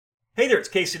Hey there, it's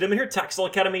Casey Dimon here,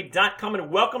 TaxSaleAcademy.com,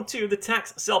 and welcome to the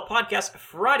Tax Sale Podcast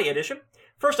Friday edition.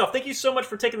 First off, thank you so much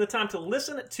for taking the time to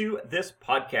listen to this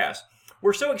podcast.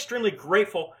 We're so extremely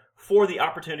grateful for the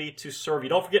opportunity to serve you.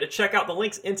 Don't forget to check out the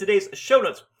links in today's show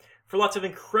notes for lots of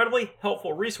incredibly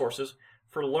helpful resources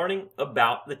for learning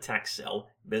about the tax sale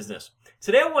business.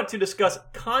 Today I want to discuss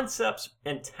concepts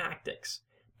and tactics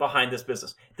behind this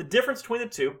business, the difference between the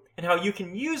two, and how you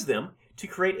can use them to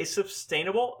create a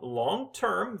sustainable,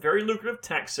 long-term, very lucrative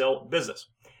tax sale business.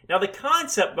 Now, the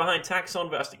concept behind tax sale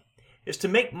investing is to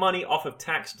make money off of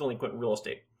tax delinquent real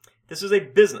estate. This is a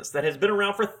business that has been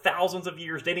around for thousands of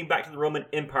years, dating back to the Roman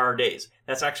Empire days.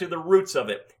 That's actually the roots of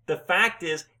it. The fact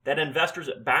is that investors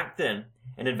back then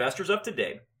and investors of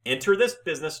today enter this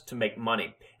business to make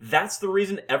money. That's the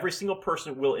reason every single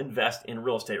person will invest in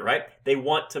real estate, right? They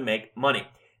want to make money.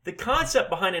 The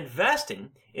concept behind investing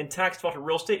in tax-defaulted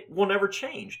real estate will never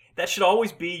change. That should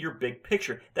always be your big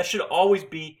picture. That should always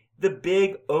be the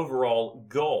big overall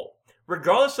goal.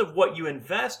 Regardless of what you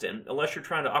invest in, unless you're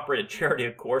trying to operate a charity,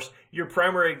 of course, your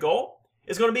primary goal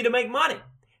is going to be to make money.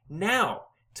 Now,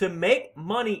 to make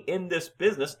money in this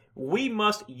business, we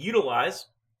must utilize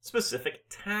specific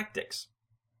tactics.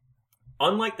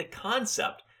 Unlike the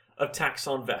concept of tax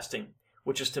sale investing,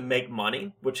 which is to make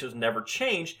money, which has never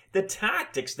changed, the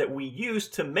tactics that we use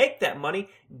to make that money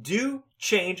do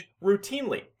change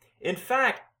routinely. In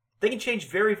fact, they can change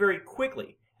very, very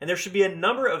quickly. And there should be a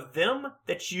number of them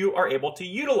that you are able to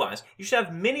utilize. You should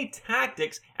have many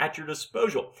tactics at your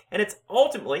disposal. And it's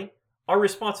ultimately our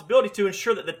responsibility to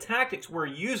ensure that the tactics we're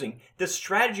using, the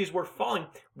strategies we're following,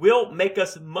 will make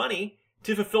us money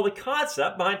to fulfill the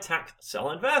concept behind tax sale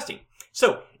investing.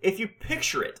 So if you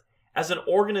picture it as an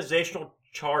organizational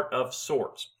chart of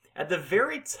sorts, at the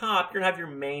very top, you're going to have your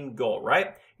main goal,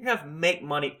 right? You're going to have make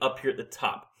money up here at the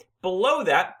top. Below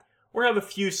that, we're going to have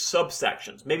a few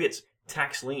subsections. Maybe it's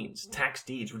tax liens, tax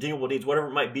deeds, redeemable deeds, whatever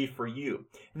it might be for you.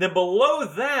 And then below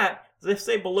that, let's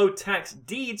say below tax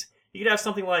deeds, you could have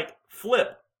something like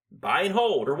flip, buy and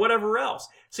hold, or whatever else.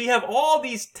 So you have all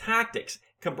these tactics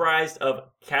comprised of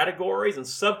categories and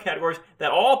subcategories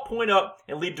that all point up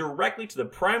and lead directly to the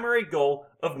primary goal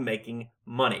of making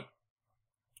money.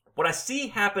 What I see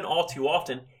happen all too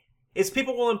often is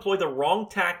people will employ the wrong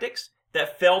tactics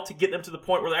that fail to get them to the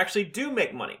point where they actually do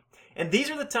make money. And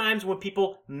these are the times when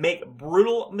people make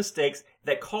brutal mistakes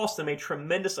that cost them a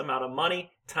tremendous amount of money,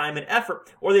 time, and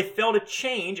effort, or they fail to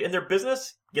change and their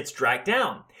business gets dragged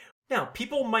down. Now,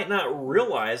 people might not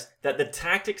realize that the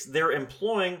tactics they're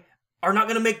employing are not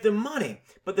going to make them money.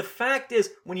 But the fact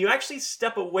is, when you actually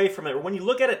step away from it, or when you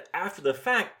look at it after the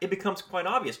fact, it becomes quite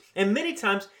obvious. And many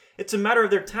times, it's a matter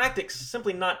of their tactics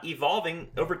simply not evolving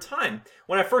over time.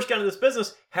 When I first got into this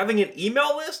business, having an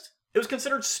email list, it was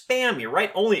considered spammy,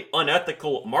 right? Only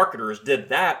unethical marketers did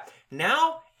that.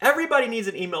 Now, everybody needs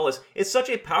an email list. It's such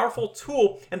a powerful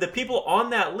tool, and the people on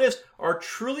that list are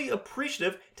truly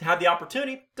appreciative to have the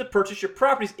opportunity to purchase your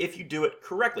properties if you do it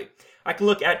correctly. I can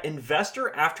look at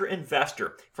investor after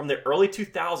investor from the early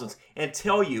 2000s and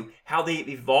tell you how they've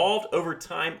evolved over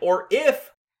time, or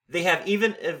if they have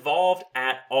even evolved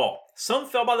at all. Some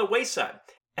fell by the wayside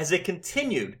as they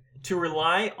continued to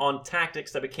rely on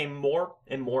tactics that became more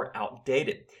and more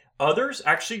outdated. Others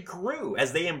actually grew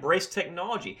as they embraced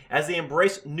technology, as they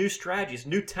embraced new strategies,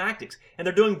 new tactics, and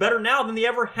they're doing better now than they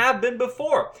ever have been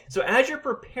before. So as you're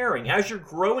preparing, as you're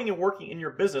growing and working in your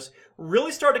business,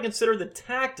 really start to consider the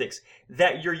tactics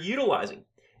that you're utilizing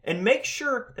and make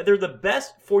sure that they're the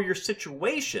best for your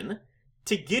situation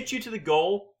to get you to the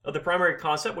goal of the primary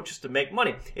concept, which is to make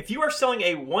money. If you are selling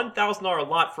a $1,000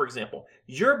 lot, for example,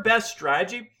 your best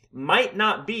strategy might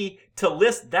not be to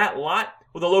list that lot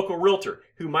with a local realtor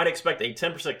who might expect a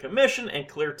 10% commission and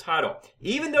clear title.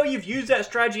 Even though you've used that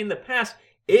strategy in the past,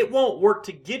 it won't work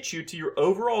to get you to your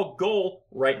overall goal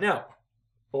right now.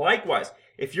 Likewise,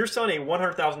 if you're selling a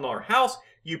 $100,000 house,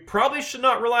 you probably should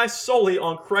not rely solely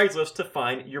on Craigslist to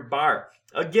find your buyer.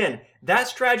 Again, that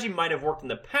strategy might have worked in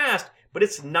the past, but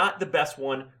it's not the best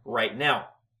one right now.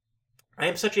 I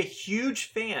am such a huge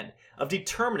fan of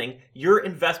determining your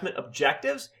investment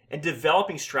objectives and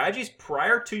developing strategies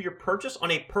prior to your purchase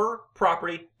on a per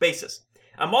property basis.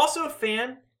 I'm also a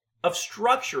fan of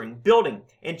structuring, building,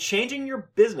 and changing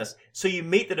your business so you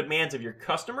meet the demands of your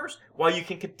customers while you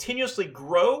can continuously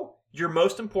grow your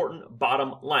most important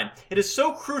bottom line. It is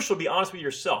so crucial to be honest with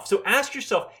yourself. So ask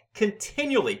yourself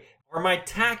continually, are my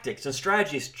tactics and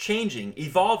strategies changing,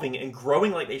 evolving, and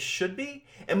growing like they should be?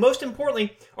 And most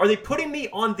importantly, are they putting me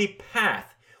on the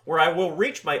path where I will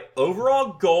reach my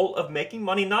overall goal of making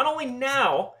money not only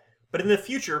now, but in the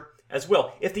future as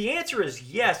well? If the answer is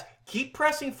yes, keep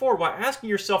pressing forward while asking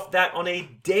yourself that on a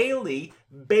daily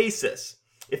basis.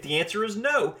 If the answer is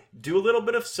no, do a little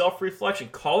bit of self-reflection.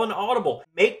 Call an audible.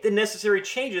 Make the necessary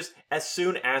changes as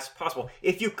soon as possible.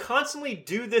 If you constantly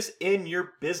do this in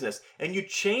your business and you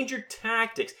change your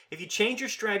tactics, if you change your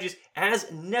strategies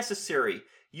as necessary,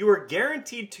 you are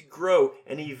guaranteed to grow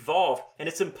and evolve, and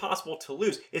it's impossible to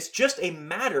lose. It's just a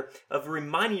matter of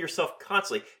reminding yourself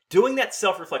constantly, doing that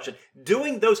self-reflection,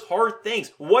 doing those hard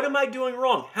things. What am I doing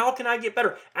wrong? How can I get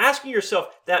better? Asking yourself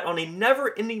that on a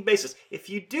never-ending basis. If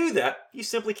you do that, you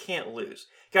simply can't lose.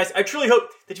 Guys, I truly hope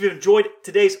that you've enjoyed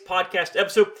today's podcast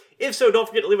episode. If so, don't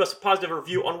forget to leave us a positive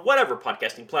review on whatever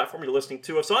podcasting platform you're listening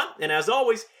to us on. And as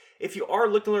always, if you are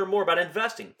looking to learn more about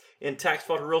investing in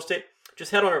tax-deferred real estate,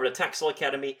 just head on over to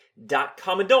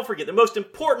TaxSaleAcademy.com. And don't forget, the most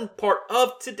important part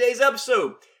of today's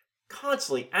episode,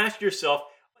 constantly ask yourself,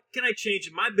 what can I change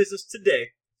in my business today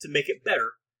to make it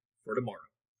better for tomorrow?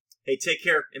 Hey, take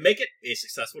care and make it a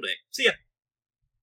successful day. See ya.